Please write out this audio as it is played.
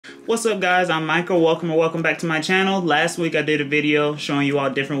What's up guys, I'm Micah. Welcome back to my channel. Last week I did a video showing you all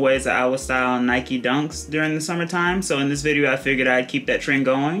different ways that I would style Nike Dunks during the summertime. So in this video I figured I'd keep that trend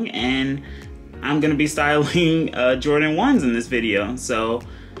going, and I'm gonna be styling Jordan 1s in this video. So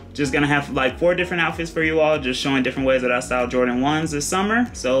just gonna have like 4 different outfits for you all, just showing different ways that I style Jordan 1s this summer.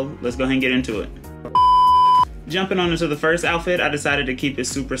 So let's go ahead and get into it. Jumping on into the first outfit, I decided to keep it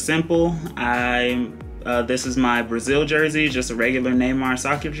super simple. This is my Brazil jersey, just a regular Neymar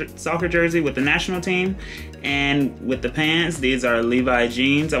soccer jersey with the national team. And with the pants, these are Levi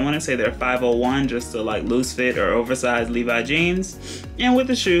jeans. I want to say they're 501, just a like loose fit or oversized Levi jeans. And with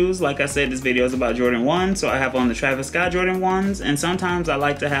the shoes, like I said, this video is about Jordan 1, so I have on the Travis Scott Jordan 1s. And sometimes I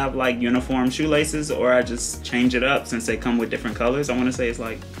like to have like uniform shoelaces, or I just change it up since they come with different colors. I want to say it's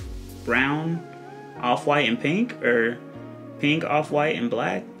like brown, off-white, and pink, or pink, off-white, and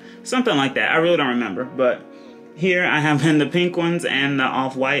black. Something like that. I really don't remember, but here I have in the pink ones and the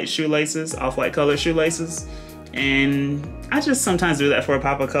off-white shoelaces, off-white color shoelaces. And I just sometimes do that for a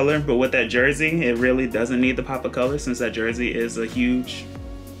pop of color, but with that jersey, it really doesn't need the pop of color since that jersey is a huge,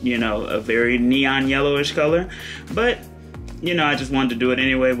 you know, a very neon yellowish color. But, you know, I just wanted to do it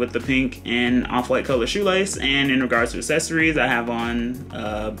anyway with the pink and off-white color shoelace. And in regards to accessories, I have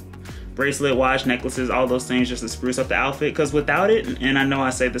on bracelet, watch, necklaces, all those things just to spruce up the outfit, because without it, and I know I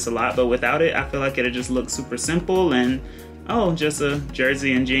say this a lot, but without it I feel like it'd just look super simple and oh, just a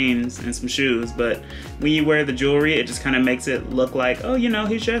jersey and jeans and some shoes. But when you wear the jewelry, it just kind of makes it look like, oh, you know,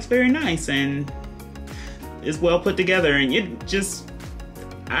 he's dressed very nice and is well put together. And you just,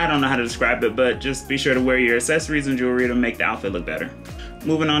 I don't know how to describe it, but just be sure to wear your accessories and jewelry to make the outfit look better.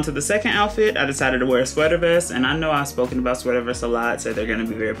 Moving on to the second outfit, I decided to wear a sweater vest, and I know I've spoken about sweater vests a lot, said they're gonna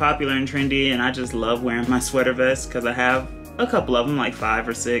be very popular and trendy, and I just love wearing my sweater vests because I have a couple of them, like 5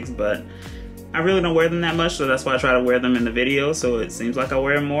 or 6, but I really don't wear them that much, so that's why I try to wear them in the video, so it seems like I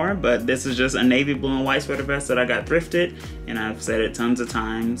wear them more. But this is just a navy blue and white sweater vest that I got thrifted, and I've said it tons of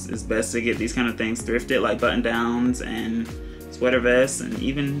times, it's best to get these kind of things thrifted, like button downs and sweater vests, and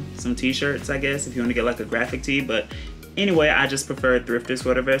even some t-shirts, I guess, if you want to get like a graphic tee. But anyway, I just prefer thrifted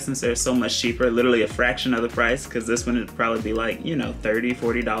sweater vests since they're so much cheaper, literally a fraction of the price, because this one would probably be like, you know, $30,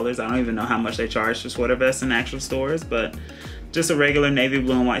 $40. I don't even know how much they charge for sweater vests in actual stores, but just a regular navy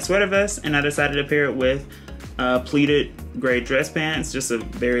blue and white sweater vest. And I decided to pair it with pleated gray dress pants, just a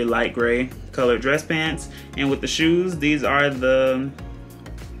very light gray colored dress pants. And with the shoes, these are the,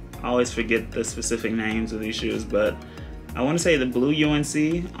 I always forget the specific names of these shoes, but I want to say the blue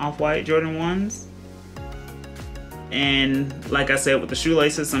UNC off-white Jordan 1s. And like I said, with the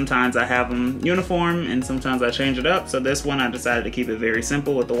shoelaces, sometimes I have them uniform and sometimes I change it up. So this one I decided to keep it very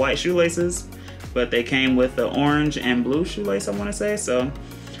simple with the white shoelaces, but they came with the orange and blue shoelace, I want to say. So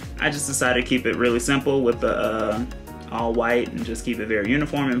I just decided to keep it really simple with the all white and just keep it very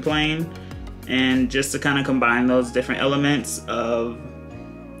uniform and plain. And just to kind of combine those different elements of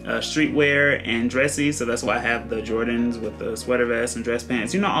streetwear and dressy. So that's why I have the Jordans with the sweater vest and dress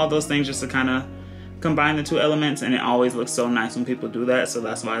pants. You know, all those things just to kind of combine the 2 elements, and it always looks so nice when people do that, so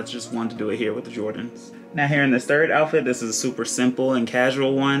that's why I just wanted to do it here with the Jordans. Now here in this third outfit, this is a super simple and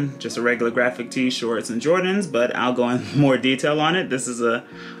casual one, just a regular graphic tee, shorts, and Jordans, but I'll go in more detail on it. This is a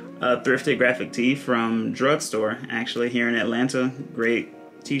thrifted graphic tee from Drugstore, actually, here in Atlanta. Great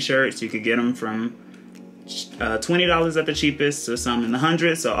t-shirts, you could get them from $20 at the cheapest to some in the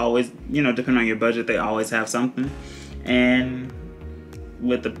hundreds, so always, you know, depending on your budget, they always have something. And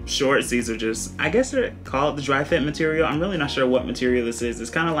with the shorts, these are just, I guess they're called the dry fit material. I'm really not sure what material this is.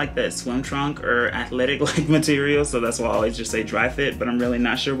 It's kind of like that swim trunk or athletic like material, so that's why I always just say dry fit, but I'm really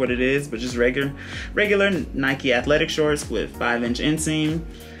not sure what it is. But just regular Nike athletic shorts with 5-inch inseam.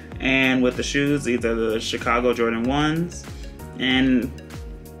 And with the shoes, these are the Chicago Jordan 1s. And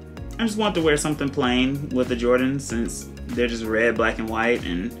I just want to wear something plain with the Jordans since they're just red, black, and white,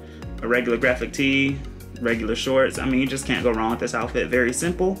 and a regular graphic tee, regular shorts. I mean, you just can't go wrong with this outfit. Very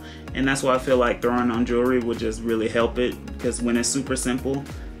simple, and that's why I feel like throwing on jewelry would just really help it, because when it's super simple,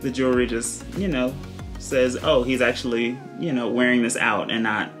 the jewelry just, you know, says, oh, he's actually, you know, wearing this out and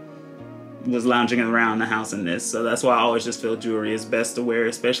not was lounging around the house in this. So that's why I always just feel jewelry is best to wear,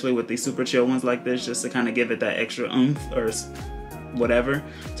 especially with these super chill ones like this, just to kind of give it that extra oomph or whatever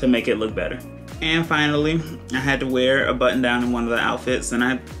to make it look better. And finally, I had to wear a button down in one of the outfits, and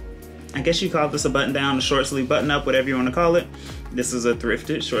I guess you call this a button down, a short sleeve button up, whatever you want to call it. This is a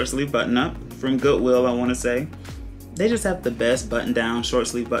thrifted short sleeve button up from Goodwill, I want to say. They just have the best button down, short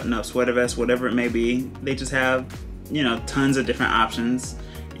sleeve button up, sweater vest, whatever it may be. They just have, you know, tons of different options,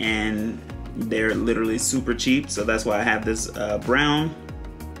 and they're literally super cheap. So that's why I have this brown.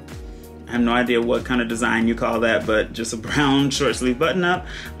 I have no idea what kind of design you call that, but just a brown short sleeve button up.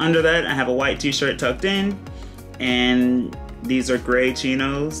 Under that, I have a white t-shirt tucked in, and these are gray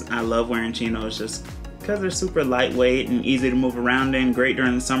chinos. I love wearing chinos just because they're super lightweight and easy to move around in. Great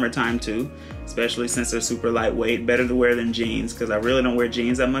during the summertime too, especially since they're super lightweight. Better to wear than jeans, because I really don't wear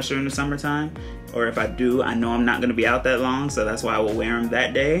jeans that much during the summertime. Or if I do, I know I'm not gonna be out that long, so that's why I will wear them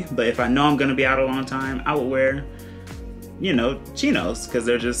that day. But if I know I'm gonna be out a long time, I will wear, you know, chinos, because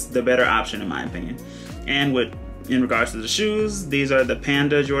they're just the better option in my opinion. And in regards to the shoes, these are the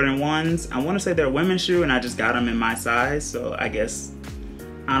Panda Jordan 1s. I want to say they're a women's shoe, and I just got them in my size, so I guess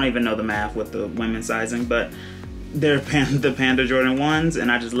I don't even know the math with the women's sizing, but they're the Panda Jordan 1s,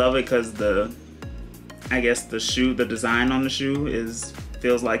 and I just love it because the design on the shoe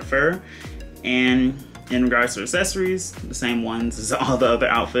feels like fur. And in regards to accessories, the same ones as all the other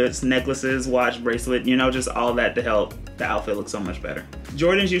outfits: necklaces, watch, bracelet, you know, just all that to help the outfit look so much better.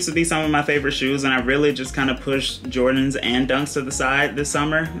 Jordans used to be some of my favorite shoes, and I really just kind of pushed Jordans and Dunks to the side this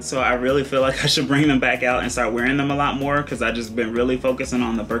summer. So I really feel like I should bring them back out and start wearing them a lot more, because I've just been really focusing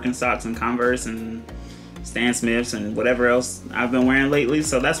on the Birkenstocks and Converse and Stan Smiths and whatever else I've been wearing lately.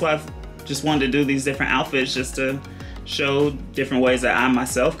 So that's why I've just wanted to do these different outfits, just to show different ways that I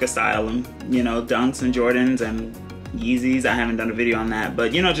myself could style them. You know, Dunks and Jordans and Yeezys. I haven't done a video on that,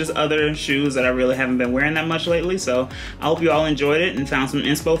 but you know, just other shoes that I really haven't been wearing that much lately. So I hope you all enjoyed it and found some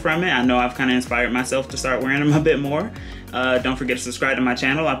inspo from it. I know I've kind of inspired myself to start wearing them a bit more. Don't forget to subscribe to my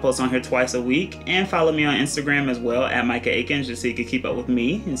channel. I post on here twice a week, and follow me on Instagram as well at Micah Akins, just so you can keep up with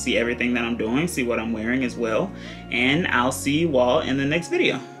me and see everything that I'm doing, see what I'm wearing as well. And I'll see you all in the next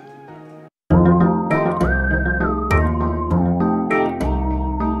video.